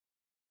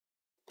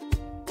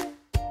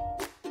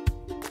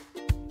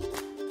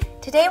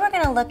Today we're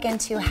going to look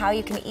into how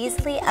you can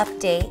easily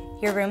update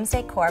your room's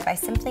decor by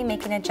simply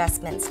making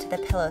adjustments to the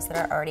pillows that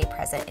are already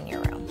present in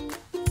your room.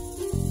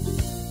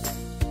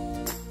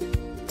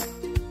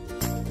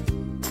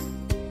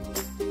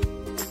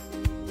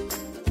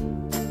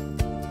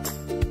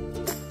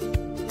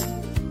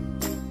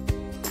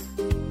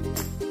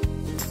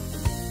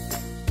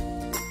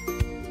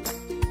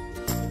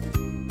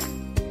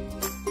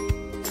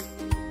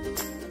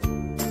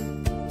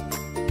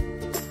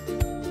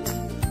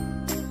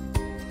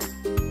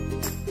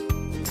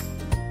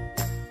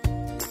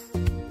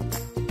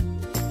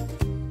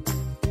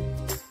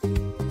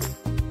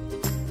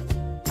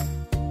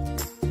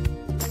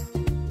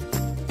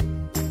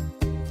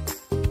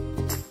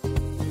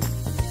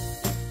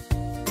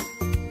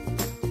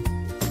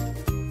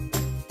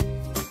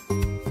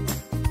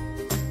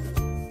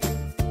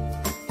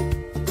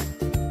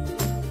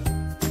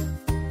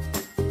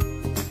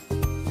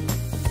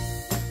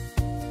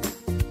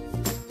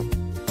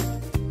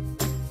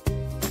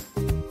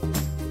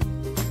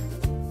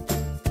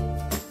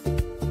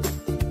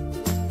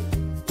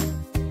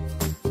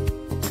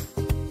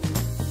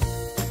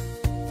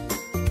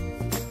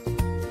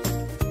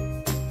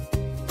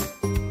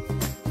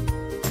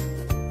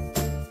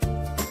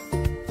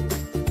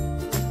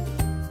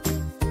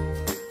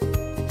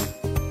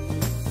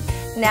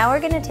 Now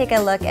we're going to take a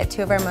look at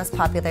two of our most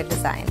popular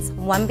designs,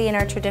 one being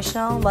our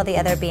traditional while the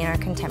other being our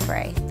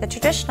contemporary. The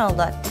traditional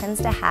look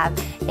tends to have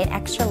an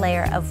extra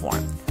layer of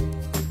warmth.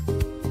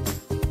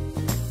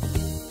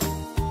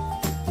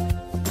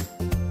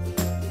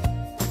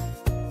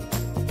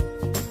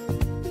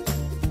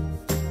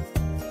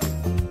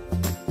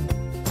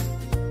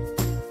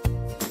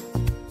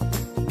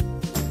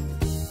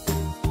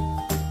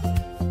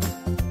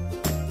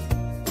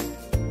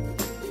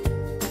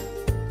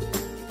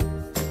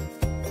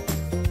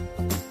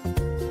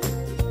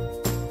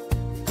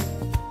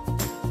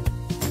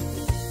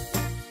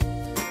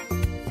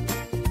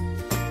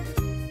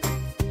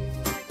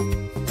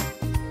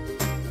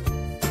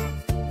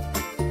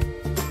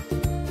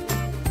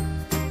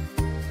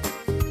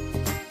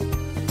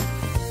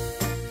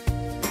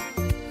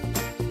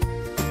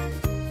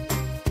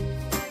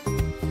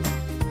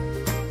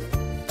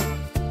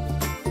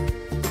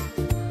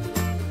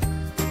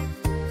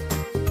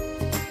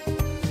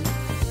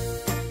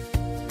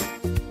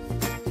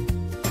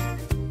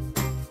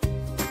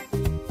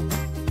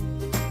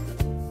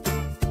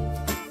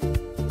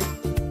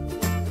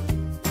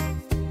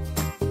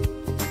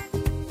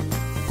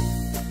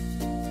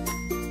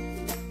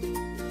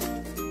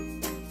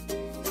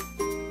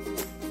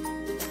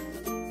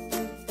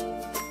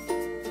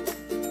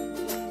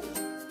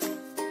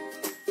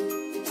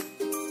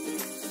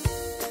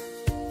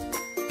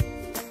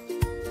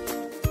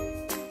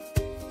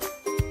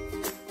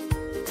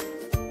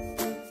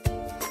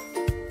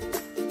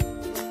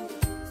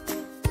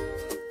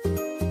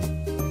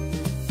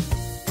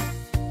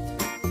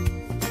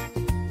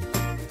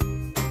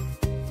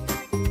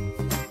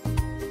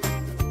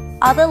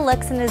 All the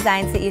looks and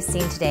designs that you've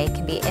seen today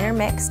can be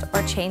intermixed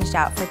or changed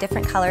out for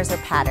different colors or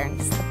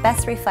patterns that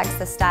best reflects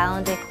the style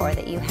and decor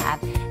that you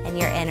have in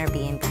your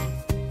Airbnb.